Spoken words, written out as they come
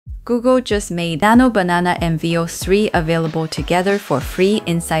Google just made Nano Banana and Veo 3 available together for free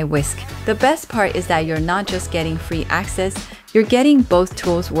inside Whisk. The best part is that you're not just getting free access, you're getting both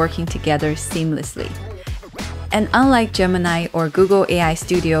tools working together seamlessly. And unlike Gemini or Google AI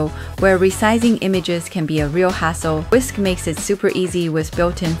Studio, where resizing images can be a real hassle, Whisk makes it super easy with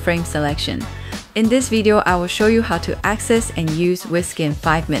built-in frame selection. In this video, I will show you how to access and use Whisk in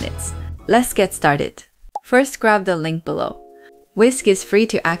 5 minutes. Let's get started. First, grab the link below. Whisk is free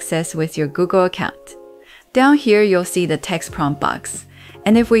to access with your Google account. Down here, you'll see the text prompt box.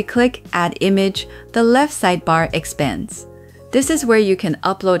 And if we click Add Image, the left sidebar expands. This is where you can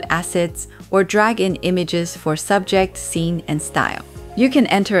upload assets or drag in images for subject, scene, and style. You can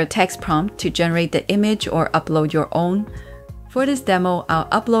enter a text prompt to generate the image or upload your own. For this demo, I'll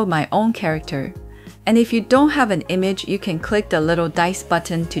upload my own character. And if you don't have an image, you can click the little dice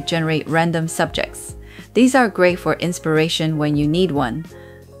button to generate random subjects. These are great for inspiration when you need one.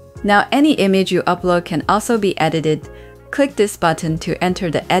 Now, any image you upload can also be edited. Click this button to enter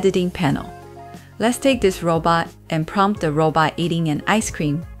the editing panel. Let's take this robot and prompt the robot eating an ice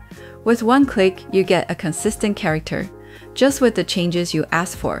cream. With one click, you get a consistent character, just with the changes you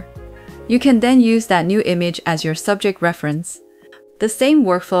asked for. You can then use that new image as your subject reference. The same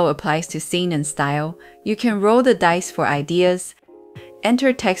workflow applies to scene and style. You can roll the dice for ideas,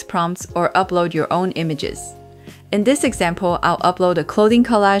 enter text prompts, or upload your own images. In this example, I'll upload a clothing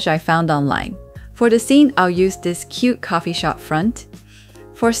collage I found online. For the scene, I'll use this cute coffee shop front.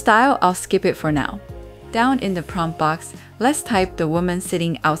 For style, I'll skip it for now. Down in the prompt box, let's type the woman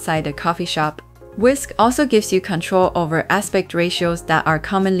sitting outside a coffee shop. Whisk also gives you control over aspect ratios that are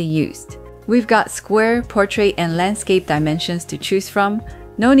commonly used. We've got square, portrait, and landscape dimensions to choose from.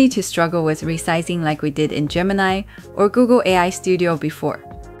 No need to struggle with resizing like we did in Gemini or Google AI Studio before.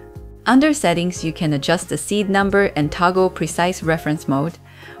 Under Settings, you can adjust the seed number and toggle Precise Reference Mode.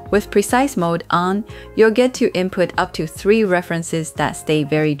 With Precise Mode on, you'll get to input up to 3 references that stay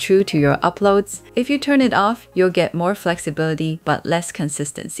very true to your uploads. If you turn it off, you'll get more flexibility but less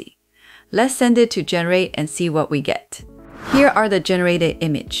consistency. Let's send it to generate and see what we get. Here are the generated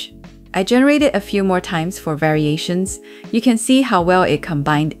image. I generated a few more times for variations. You can see how well it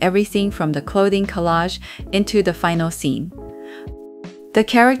combined everything from the clothing collage into the final scene. The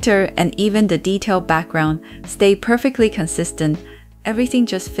character and even the detailed background stay perfectly consistent. Everything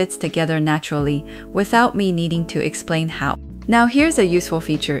just fits together naturally without me needing to explain how. Now here's a useful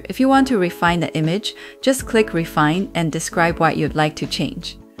feature. If you want to refine the image, just click Refine and describe what you'd like to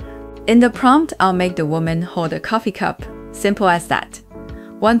change. In the prompt, I'll make the woman hold a coffee cup. Simple as that.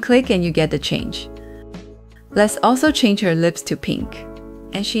 One click and you get the change. Let's also change her lips to pink.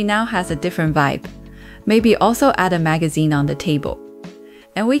 And she now has a different vibe. Maybe also add a magazine on the table.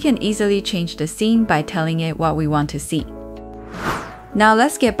 And we can easily change the scene by telling it what we want to see. Now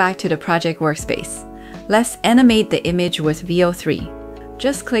let's get back to the project workspace. Let's animate the image with Veo 3.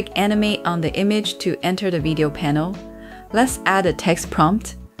 Just click Animate on the image to enter the video panel. Let's add a text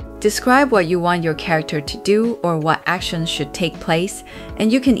prompt. Describe what you want your character to do or what actions should take place,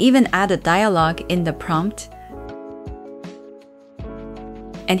 and you can even add a dialogue in the prompt.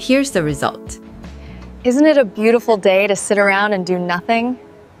 And here's the result. Isn't it a beautiful day to sit around and do nothing?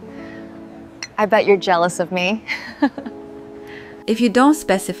 I bet you're jealous of me. If you don't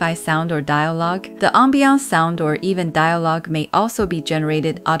specify sound or dialogue, the ambiance sound or even dialogue may also be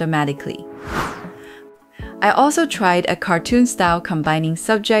generated automatically. I also tried a cartoon style combining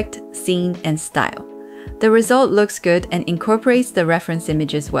subject, scene, and style. The result looks good and incorporates the reference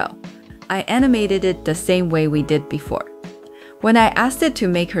image as well. I animated it the same way we did before. When I asked it to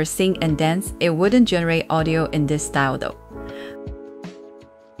make her sing and dance, it wouldn't generate audio in this style though.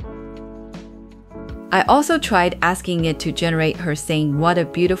 I also tried asking it to generate her saying "What a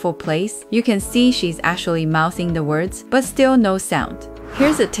beautiful place." You can see she's actually mouthing the words, but still no sound.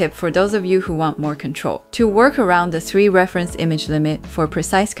 Here's a tip for those of you who want more control. To work around the 3 reference image limit for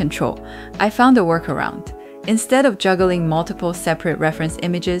precise control, I found a workaround. Instead of juggling multiple separate reference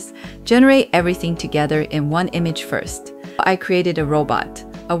images, generate everything together in one image first. I created a robot,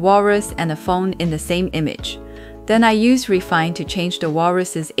 a walrus, and a phone in the same image. Then I used Refine to change the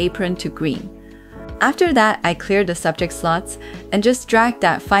walrus's apron to green. After that, I cleared the subject slots and just dragged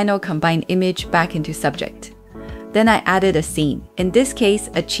that final combined image back into subject. Then I added a scene, in this case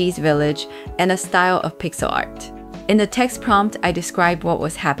a cheese village, and a style of pixel art. In the text prompt, I described what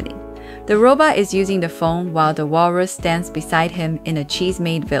was happening. The robot is using the phone while the walrus stands beside him in a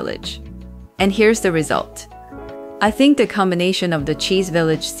cheese-made village. And here's the result. I think the combination of the cheese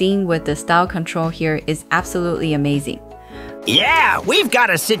village scene with the style control here is absolutely amazing. Yeah, we've got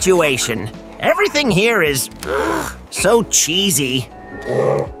a situation. Everything here is so cheesy.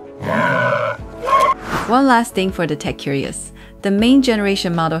 One last thing for the tech curious. The main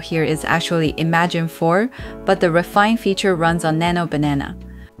generation model here is actually Imagen 4, but the refined feature runs on Nano Banana.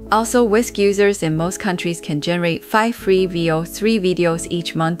 Also, Whisk users in most countries can generate 5 free Veo 3 videos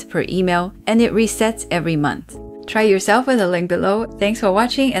each month per email, and it resets every month. Try yourself with the link below. Thanks for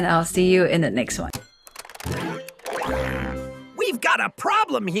watching, and I'll see you in the next one. We've got a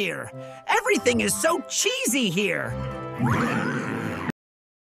problem here. Everything is so cheesy here.